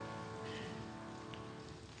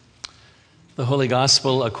The Holy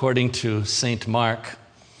Gospel according to St. Mark,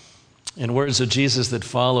 in words of Jesus that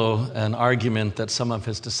follow an argument that some of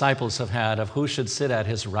his disciples have had of who should sit at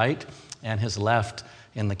his right and his left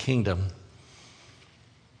in the kingdom.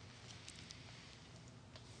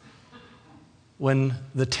 When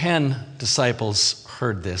the 10 disciples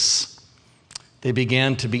heard this, they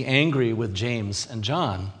began to be angry with James and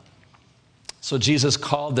John. So Jesus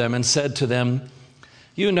called them and said to them,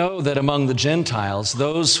 "You know that among the Gentiles,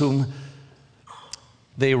 those whom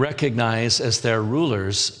they recognize as their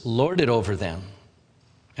rulers lord it over them,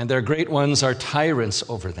 and their great ones are tyrants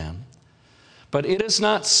over them. But it is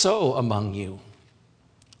not so among you.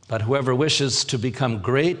 But whoever wishes to become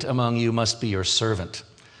great among you must be your servant,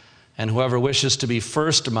 and whoever wishes to be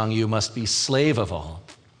first among you must be slave of all.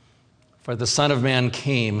 For the Son of Man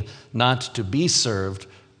came not to be served,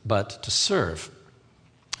 but to serve,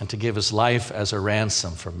 and to give his life as a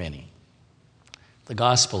ransom for many." The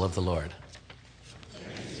Gospel of the Lord.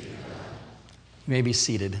 You may be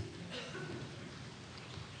seated.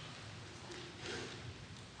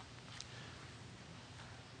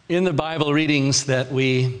 In the Bible readings that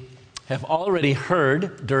we have already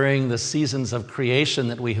heard during the seasons of creation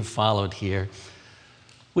that we have followed here,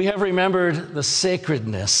 we have remembered the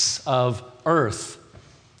sacredness of earth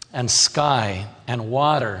and sky and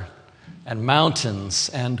water and mountains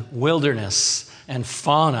and wilderness and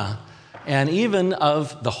fauna and even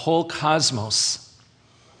of the whole cosmos.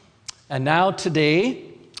 And now today,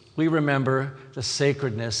 we remember the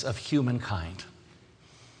sacredness of humankind.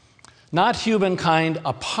 Not humankind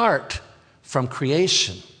apart from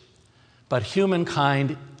creation, but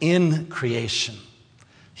humankind in creation.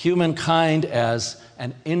 Humankind as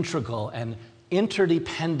an integral and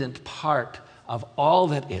interdependent part of all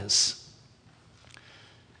that is.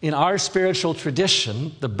 In our spiritual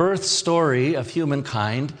tradition, the birth story of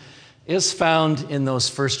humankind is found in those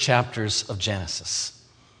first chapters of Genesis.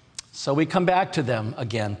 So we come back to them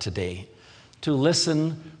again today to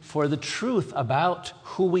listen for the truth about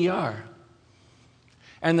who we are.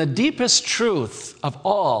 And the deepest truth of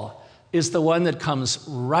all is the one that comes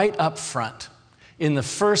right up front in the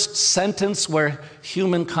first sentence where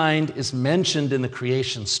humankind is mentioned in the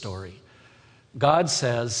creation story. God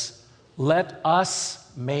says, "Let us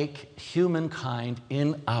make humankind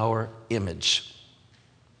in our image."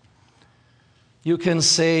 You can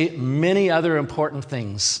say many other important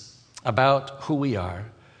things about who we are,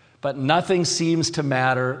 but nothing seems to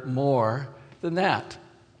matter more than that.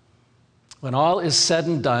 When all is said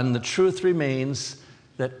and done, the truth remains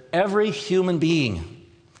that every human being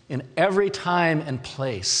in every time and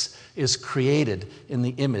place is created in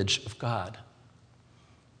the image of God.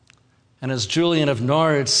 And as Julian of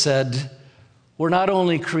Norwich said, we're not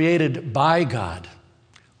only created by God,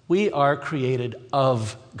 we are created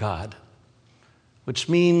of God, which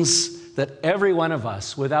means that every one of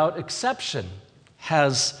us, without exception,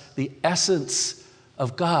 has the essence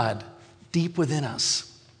of God deep within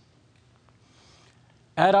us.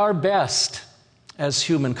 At our best as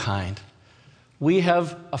humankind, we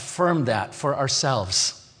have affirmed that for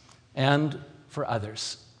ourselves and for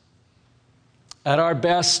others. At our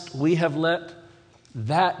best, we have let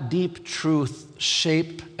that deep truth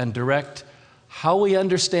shape and direct how we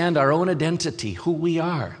understand our own identity, who we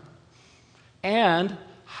are, and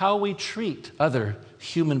how we treat other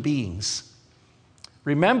human beings.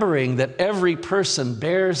 Remembering that every person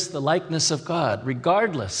bears the likeness of God,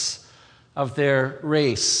 regardless of their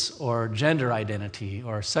race or gender identity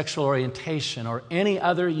or sexual orientation or any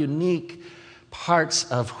other unique parts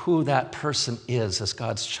of who that person is as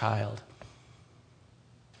God's child.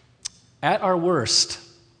 At our worst,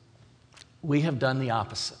 we have done the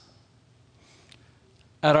opposite.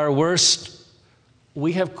 At our worst,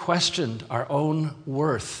 we have questioned our own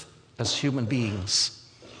worth as human beings.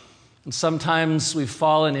 And sometimes we've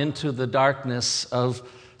fallen into the darkness of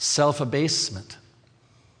self-abasement.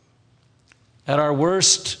 At our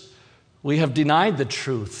worst, we have denied the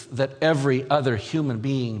truth that every other human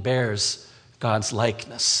being bears God's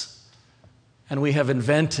likeness. And we have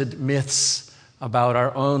invented myths about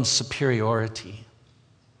our own superiority.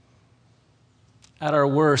 At our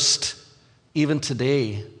worst, even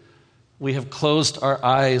today, we have closed our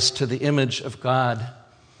eyes to the image of God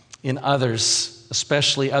in others,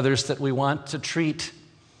 especially others that we want to treat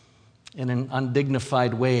in an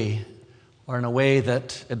undignified way or in a way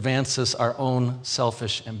that advances our own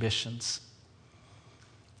selfish ambitions.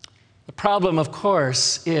 The problem, of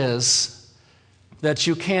course, is that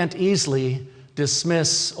you can't easily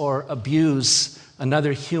dismiss or abuse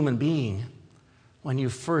another human being when you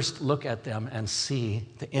first look at them and see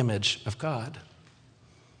the image of God.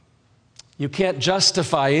 You can't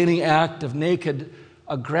justify any act of naked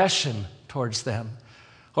aggression towards them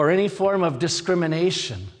or any form of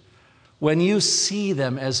discrimination when you see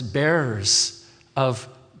them as bearers of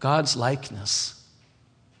God's likeness.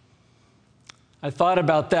 I thought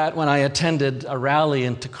about that when I attended a rally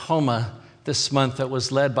in Tacoma this month that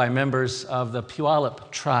was led by members of the Puyallup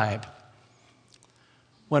tribe.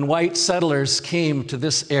 When white settlers came to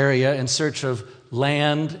this area in search of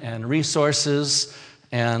land and resources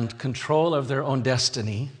and control of their own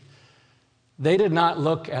destiny, they did not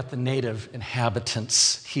look at the native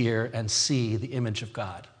inhabitants here and see the image of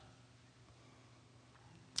God.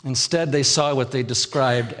 Instead, they saw what they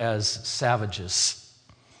described as savages.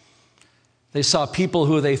 They saw people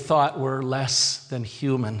who they thought were less than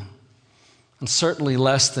human, and certainly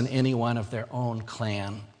less than anyone of their own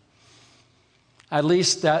clan. At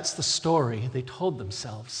least that's the story they told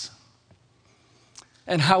themselves.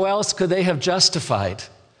 And how else could they have justified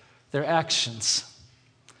their actions?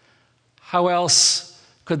 How else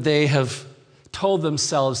could they have told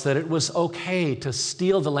themselves that it was okay to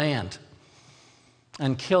steal the land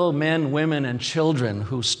and kill men, women, and children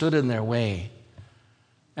who stood in their way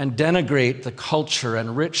and denigrate the culture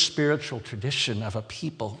and rich spiritual tradition of a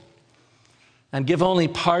people and give only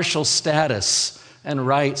partial status and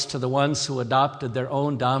rights to the ones who adopted their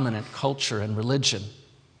own dominant culture and religion?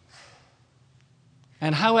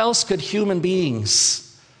 And how else could human beings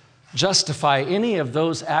justify any of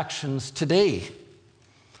those actions today,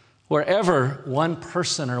 wherever one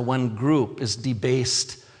person or one group is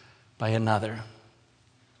debased by another?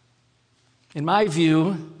 In my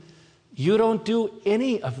view, you don't do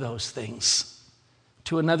any of those things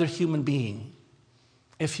to another human being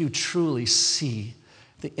if you truly see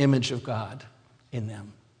the image of God in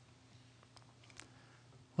them.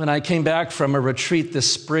 When I came back from a retreat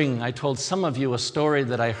this spring, I told some of you a story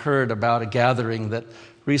that I heard about a gathering that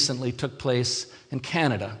recently took place in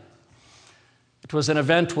Canada. It was an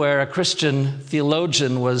event where a Christian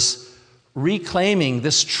theologian was reclaiming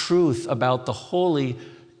this truth about the holy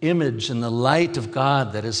image and the light of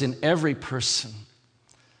God that is in every person,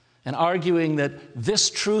 and arguing that this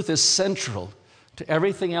truth is central to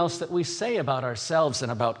everything else that we say about ourselves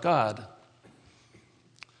and about God.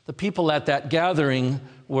 The people at that gathering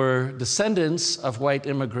were descendants of white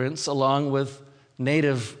immigrants, along with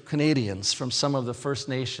Native Canadians from some of the First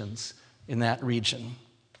Nations in that region.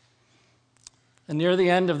 And near the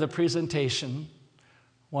end of the presentation,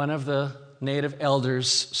 one of the Native elders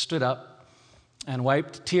stood up and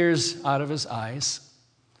wiped tears out of his eyes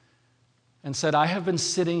and said, "I have been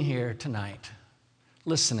sitting here tonight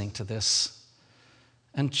listening to this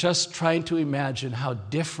and just trying to imagine how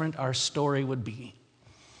different our story would be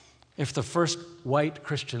if the first white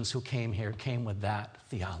Christians who came here came with that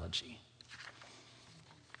theology."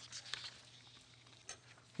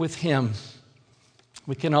 With him,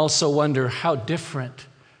 we can also wonder how different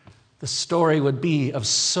the story would be of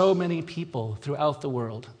so many people throughout the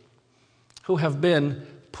world who have been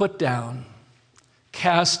put down,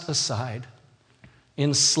 cast aside,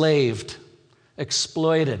 enslaved,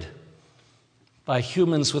 exploited by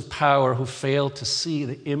humans with power who fail to see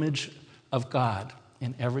the image of God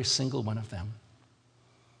in every single one of them.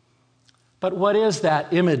 But what is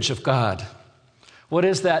that image of God? What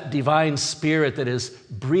is that divine spirit that is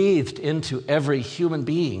breathed into every human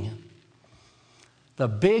being? The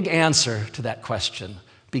big answer to that question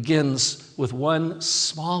begins with one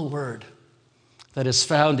small word that is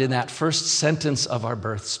found in that first sentence of our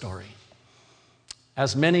birth story.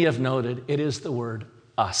 As many have noted, it is the word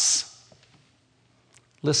us.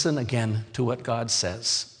 Listen again to what God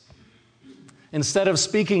says. Instead of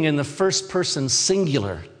speaking in the first person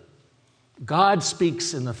singular, God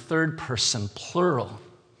speaks in the third person plural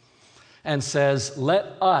and says,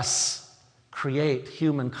 "Let us create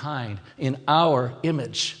humankind in our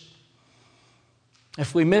image."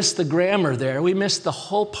 If we miss the grammar there, we miss the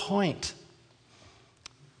whole point.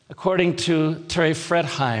 According to Terry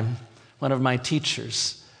Fredheim, one of my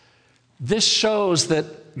teachers, this shows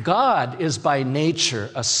that God is by nature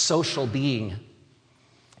a social being,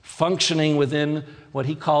 functioning within what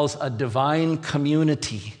he calls a divine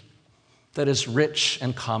community that is rich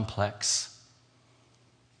and complex.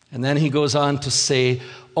 And then he goes on to say,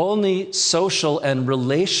 only social and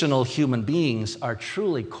relational human beings are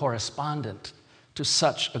truly correspondent to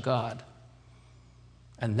such a God.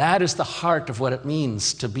 And that is the heart of what it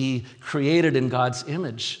means to be created in God's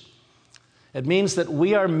image. It means that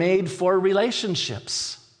we are made for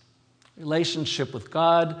relationships. Relationship with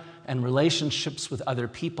God and relationships with other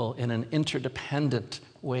people in an interdependent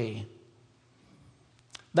way.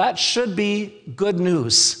 That should be good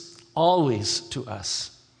news, always to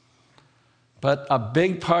us. But a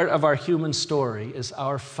big part of our human story is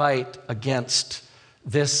our fight against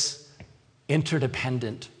this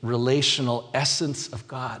interdependent, relational essence of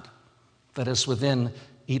God that is within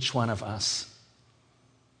each one of us.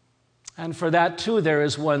 And for that, too, there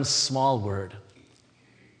is one small word: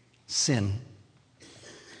 sin.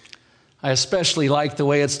 I especially like the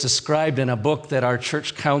way it's described in a book that our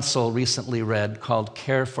church council recently read called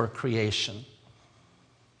Care for Creation.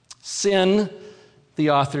 Sin,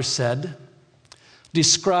 the author said,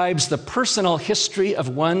 describes the personal history of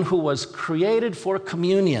one who was created for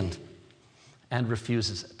communion and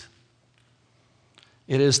refuses it.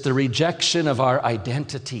 It is the rejection of our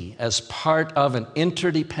identity as part of an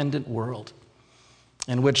interdependent world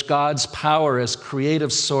in which God's power as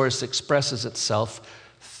creative source expresses itself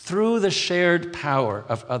through the shared power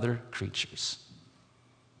of other creatures.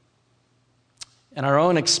 In our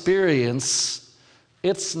own experience,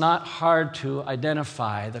 it's not hard to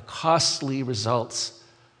identify the costly results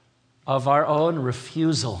of our own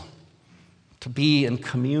refusal to be in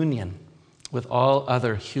communion with all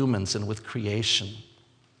other humans and with creation.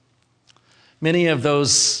 Many of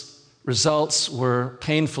those results were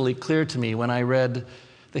painfully clear to me when I read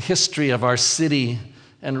the history of our city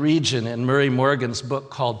and region in Murray Morgan's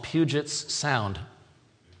book called Puget's Sound.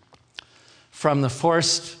 From the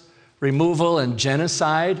forced removal and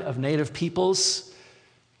genocide of Native peoples,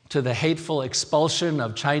 to the hateful expulsion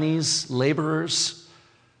of Chinese laborers,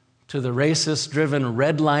 to the racist-driven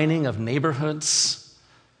redlining of neighborhoods,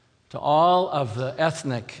 to all of the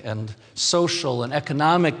ethnic and social and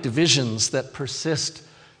economic divisions that persist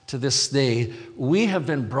to this day, we have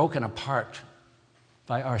been broken apart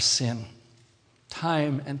by our sin,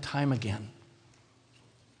 time and time again.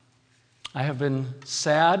 I have been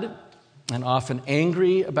sad and often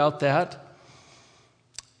angry about that.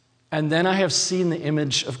 And then I have seen the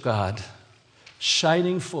image of God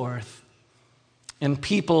shining forth in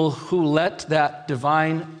people who let that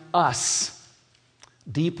divine us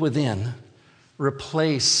deep within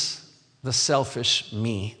replace the selfish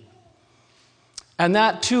me. And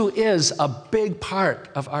that too is a big part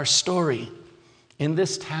of our story in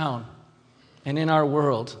this town and in our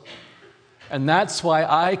world. And that's why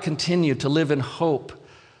I continue to live in hope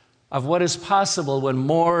of what is possible when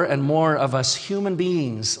more and more of us human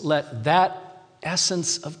beings let that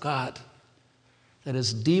essence of God that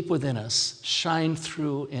is deep within us shine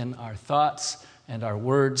through in our thoughts and our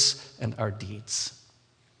words and our deeds.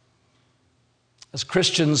 As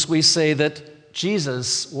Christians, we say that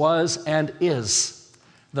Jesus was and is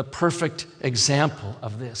the perfect example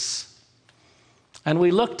of this. And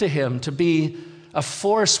we look to him to be a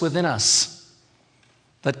force within us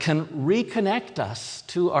that can reconnect us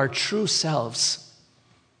to our true selves.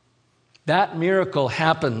 That miracle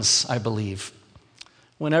happens, I believe,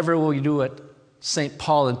 whenever we do what St.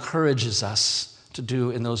 Paul encourages us to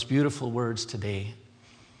do in those beautiful words today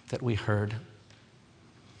that we heard.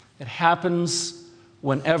 It happens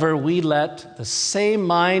whenever we let the same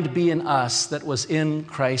mind be in us that was in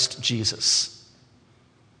Christ Jesus.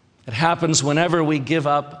 It happens whenever we give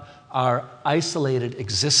up our isolated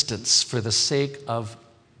existence for the sake of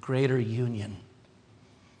greater union.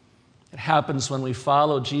 It happens when we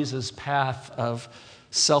follow Jesus' path of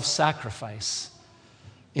self-sacrifice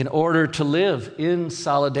in order to live in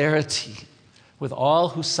solidarity with all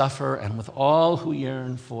who suffer and with all who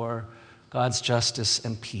yearn for God's justice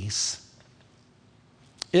and peace.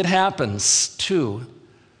 It happens, too,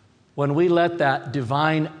 when we let that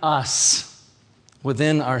divine us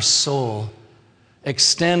within our soul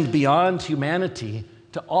extend beyond humanity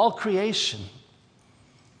to all creation.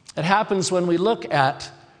 It happens when we look at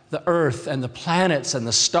the earth and the planets and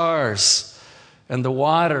the stars and the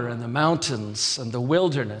water and the mountains and the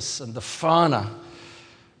wilderness and the fauna,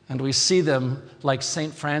 and we see them, like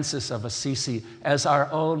St. Francis of Assisi, as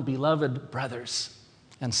our own beloved brothers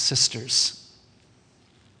and sisters.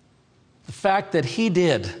 The fact that he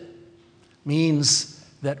did means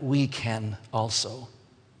that we can also.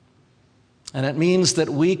 And it means that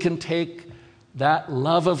we can take that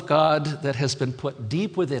love of God that has been put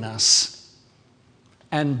deep within us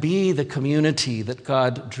and be the community that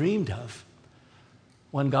God dreamed of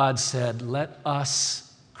when God said, "Let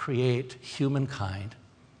us create humankind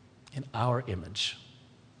in our image."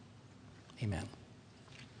 Amen.